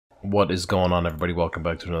What is going on, everybody? Welcome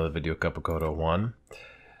back to another video, Cup of Code 01.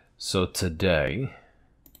 So today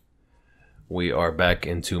we are back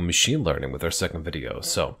into machine learning with our second video.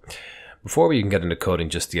 So before we can get into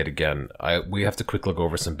coding just yet again, we have to quickly go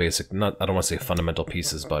over some basic, I don't want to say fundamental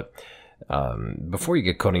pieces, but before you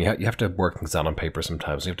get coding, you have to work things out on paper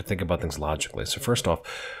sometimes. You have to think about things logically. So first off,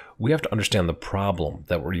 we have to understand the problem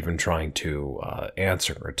that we're even trying to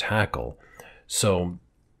answer or tackle. So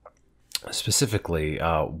specifically,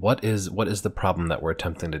 what is the problem that we're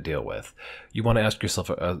attempting to deal with? You want to ask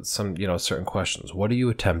yourself some certain questions. What are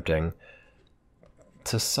you attempting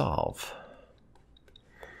to solve?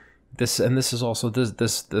 This is also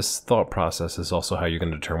this thought process is also how you're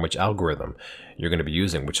going to determine which algorithm you're going to be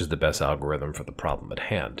using, which is the best algorithm for the problem at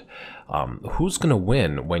hand. Who's going to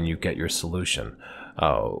win when you get your solution?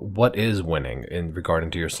 What is winning in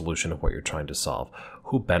regarding to your solution of what you're trying to solve?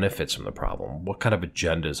 Who benefits from the problem? What kind of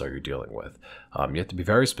agendas are you dealing with? You have to be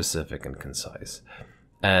very specific and concise.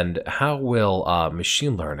 And how will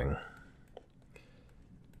machine learning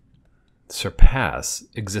surpass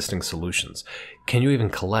existing solutions? Can you even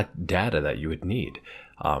collect data that you would need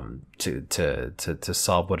to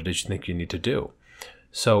solve what it is you think you need to do?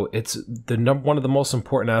 So it's one of the most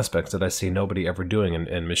important aspects that I see nobody ever doing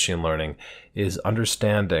in machine learning is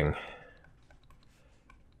understanding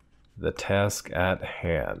the task at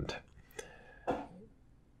hand.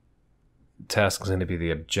 Task is going to be the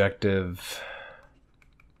objective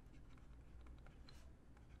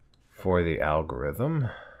for the algorithm.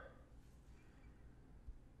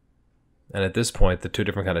 And at this point, the two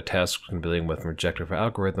different kind of tasks we're going to be dealing with from objective for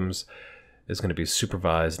algorithms is going to be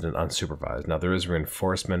supervised and unsupervised. Now, there is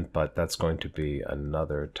reinforcement, but that's going to be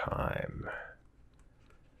another time.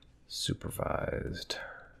 Supervised.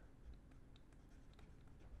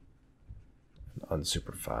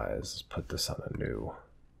 Unsupervised. Let's put this on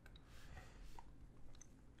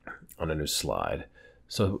a new slide.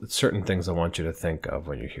 So certain things I want you to think of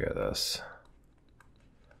when you hear this.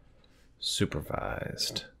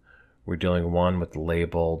 Supervised. We're dealing with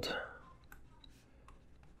labeled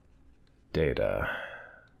data.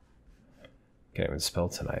 Can't even spell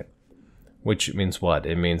tonight. Which means what?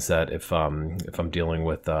 It means that if I'm dealing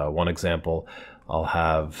with one example, I'll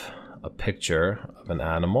have a picture of an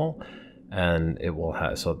animal, and it will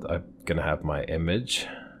have, so I'm gonna have my image,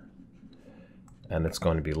 and it's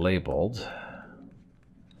going to be labeled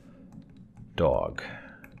dog,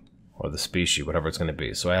 or the species, whatever it's going to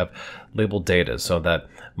be. So I have labeled data so that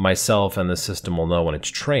myself and the system will know when it's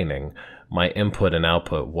training my input and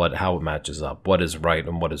output, how it matches up, what is right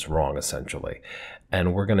and what is wrong, essentially.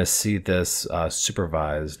 And we're going to see this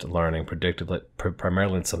supervised learning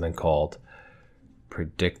primarily in something called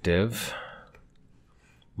predictive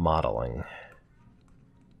modeling.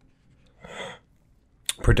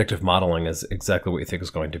 Predictive modeling is exactly what you think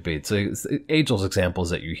is going to be. So it's age-old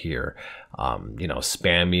examples that you hear,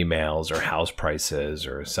 spam emails or house prices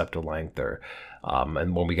or scepter length, or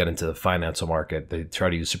and when we get into the financial market, they try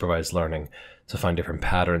to use supervised learning to find different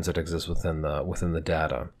patterns that exist within the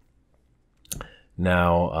data.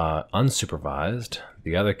 Now, unsupervised,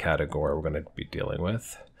 the other category we're going to be dealing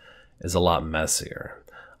with, is a lot messier.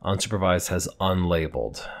 Unsupervised has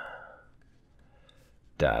unlabeled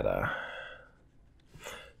data.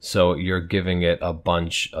 So you're giving it a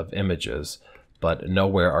bunch of images, but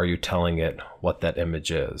nowhere are you telling it what that image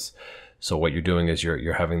is. So what you're doing is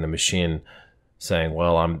you're having the machine saying,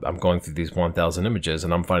 well, I'm going through these 1,000 images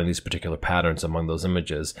and I'm finding these particular patterns among those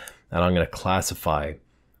images, and I'm going to classify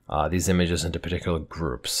these images into particular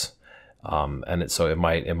groups. So it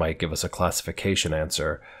might give us a classification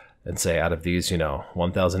answer and say, out of these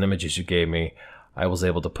 1,000 images you gave me, I was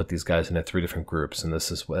able to put these guys into 3 different groups, and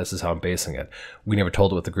this is how I'm basing it. We never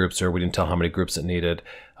told it what the groups are. We didn't tell how many groups it needed.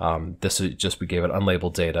 This is just, we gave it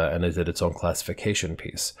unlabeled data, and it did its own classification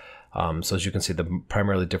piece. So as you can see, the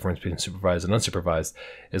primarily difference between supervised and unsupervised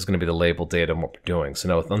is going to be the labeled data and what we're doing. So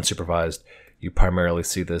now with unsupervised, you primarily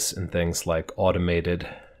see this in things like automated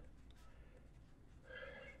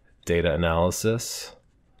data analysis,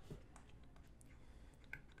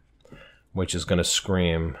 which is going to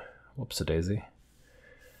scream, whoops-a-daisy.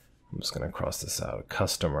 I'm just going to cross this out.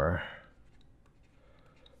 Customer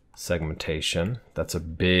segmentation. That's a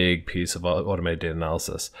big piece of automated data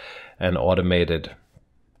analysis. And automated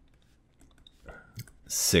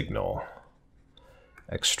signal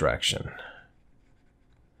extraction.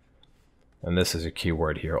 And this is a key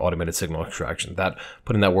word here, automated signal extraction.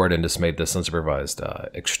 Putting that word in just made this unsupervised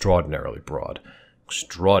extraordinarily broad.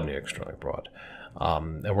 Extraordinarily broad.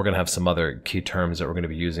 And we're going to have some other key terms that we're going to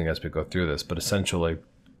be using as we go through this. But essentially,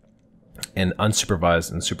 in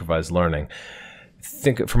unsupervised and supervised learning,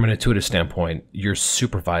 think from an intuitive standpoint, you're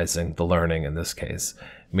supervising the learning in this case,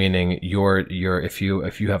 meaning if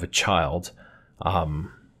you have a child,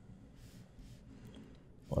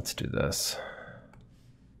 let's do this.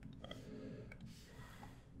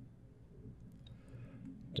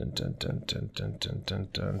 Dun, dun, dun, dun, dun, dun, dun,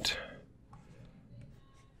 dun.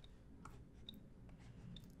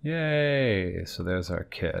 Yay! So there's our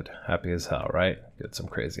kid, happy as hell, right? Get some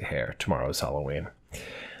crazy hair. Tomorrow's Halloween,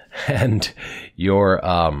 and your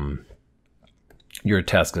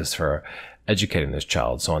task is for educating this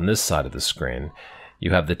child. So on this side of the screen,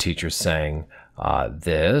 you have the teacher saying,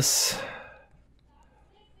 "This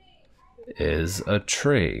is a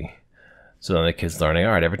tree." So then the kid's learning,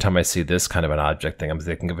 all right, every time I see this kind of an object thing, I'm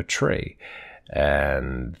thinking of a tree.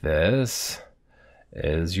 And this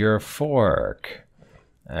is your fork.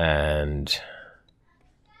 And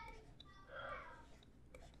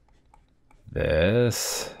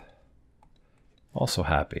this, also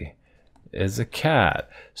happy, is a cat.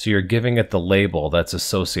 So you're giving it the label that's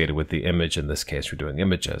associated with the image. In this case, we're doing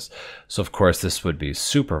images. So of course, this would be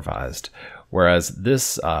supervised. Whereas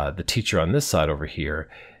this, the teacher on this side over here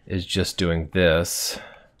is just doing this.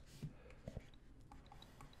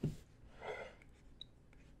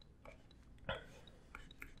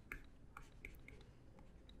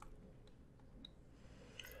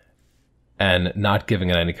 And not giving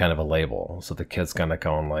it any kind of a label. So the kid's kind of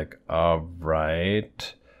going like, all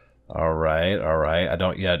right. I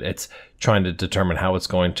don't yet. It's trying to determine how it's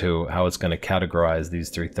going to categorize these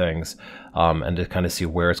three things, and to kind of see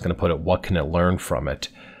where it's going to put it. What can it learn from it?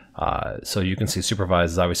 So you can see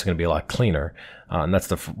supervised is obviously going to be a lot cleaner, and that's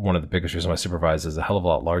one of the biggest reasons why supervised is a hell of a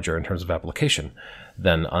lot larger in terms of application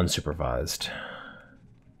than unsupervised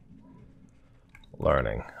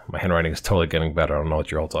learning. My handwriting is totally getting better. I don't know what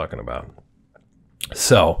you're all talking about.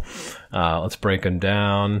 So let's break them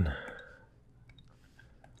down.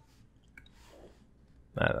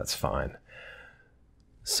 That's fine.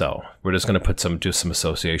 So we're just going to do some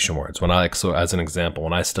association words. So as an example,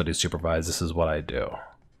 when I study supervised, this is what I do.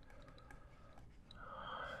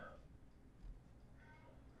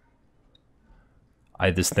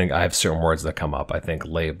 I just think I have certain words that come up. I think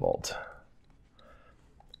labeled.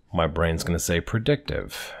 My brain's going to say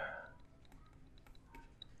predictive.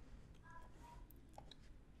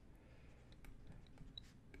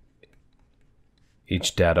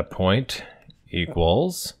 Each data point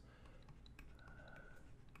equals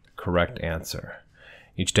correct answer.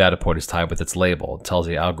 Each data point is tied with its label. It tells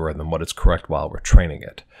the algorithm what is correct while we're training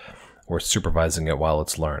it. We're supervising it while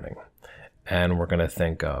it's learning. And we're going to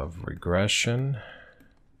think of regression,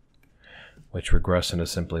 which regression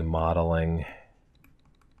is simply modeling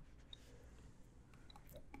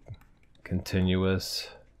continuous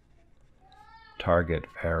target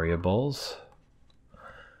variables.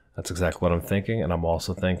 That's exactly what I'm thinking, and I'm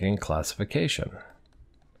also thinking classification.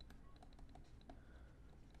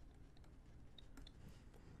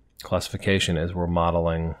 Classification is we're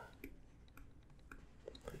modeling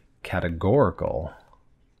categorical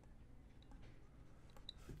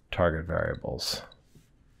target variables.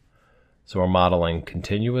 So we're modeling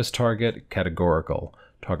continuous target, categorical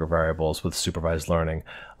target variables with supervised learning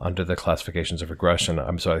under the classifications of regression.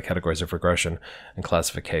 The categories of regression and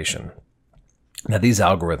classification. Now, these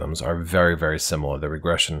algorithms are very, very similar. The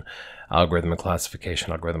regression algorithm and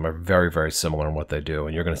classification algorithm are very, very similar in what they do.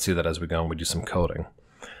 And you're going to see that as we go and we do some coding.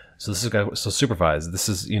 So this is supervised. This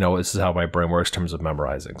is how my brain works in terms of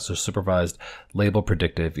memorizing. So supervised, label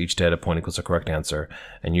predictive, each data point equals a correct answer.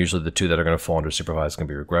 And usually the two that are going to fall under supervised can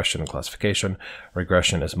be regression and classification.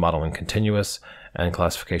 Regression is modeling continuous, and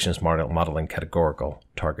classification is modeling categorical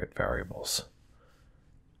target variables.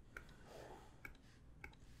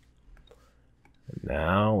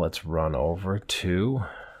 Now let's run over to,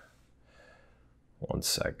 one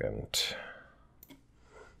second.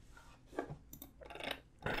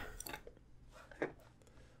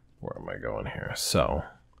 Where am I going here? So,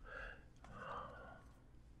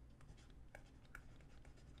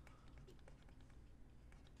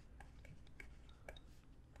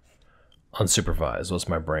 unsupervised, what's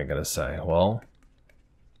my brain going to say? Well,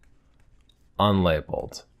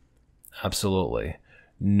 unlabeled, absolutely.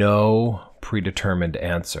 No predetermined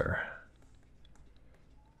answer.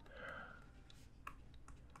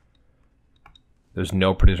 There's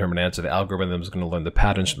no predetermined answer. The algorithm is going to learn the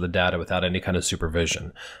patterns from the data without any kind of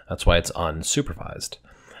supervision. That's why it's unsupervised.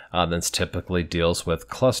 This typically deals with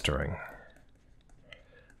clustering.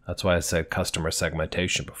 That's why I said customer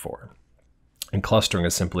segmentation before. And clustering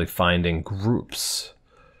is simply finding groups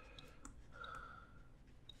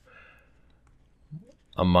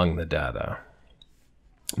among the data.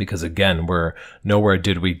 Because again, nowhere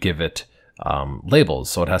did we give it labels.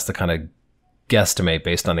 So it has to kind of guesstimate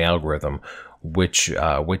based on the algorithm which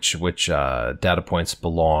data points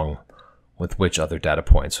belong with which other data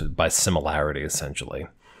points by similarity, essentially.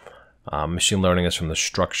 Machine learning is from the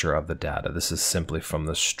structure of the data. This is simply from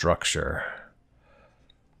the structure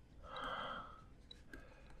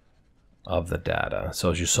of the data.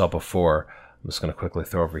 So as you saw before, I'm just going to quickly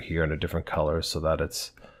throw over here in a different color so that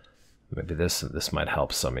it's, maybe this might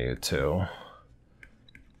help some of you too.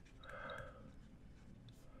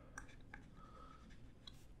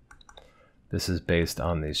 This is based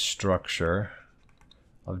on the structure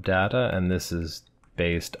of data, and this is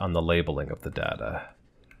based on the labeling of the data.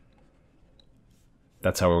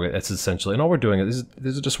 That's how it's essentially, and all we're doing is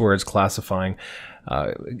these are just words classifying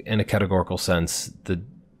in a categorical sense the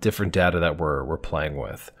different data that we're playing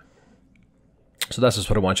with. So that's just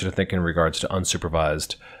what I want you to think in regards to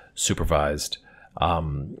unsupervised, supervised,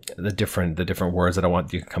 the different words that I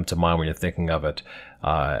want you to come to mind when you're thinking of it.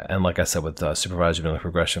 And like I said, with supervised, you're doing like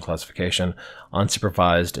regression classification.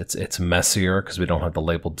 Unsupervised, it's messier because we don't have the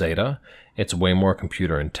labeled data. It's way more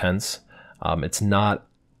computer intense.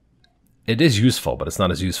 It is useful, but it's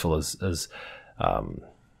not as useful as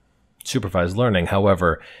supervised learning.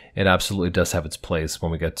 However, it absolutely does have its place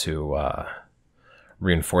when we get to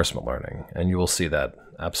reinforcement learning, and you will see that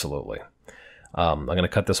absolutely. I'm going to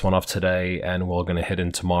cut this one off today, and we're going to hit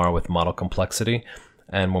in tomorrow with model complexity.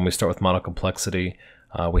 And when we start with model complexity,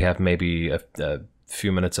 we have maybe a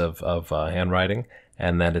few minutes of handwriting,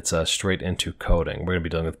 and then it's straight into coding. We're going to be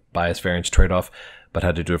dealing with bias variance trade-off, but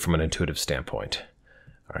how to do it from an intuitive standpoint.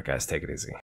 All right, guys, take it easy.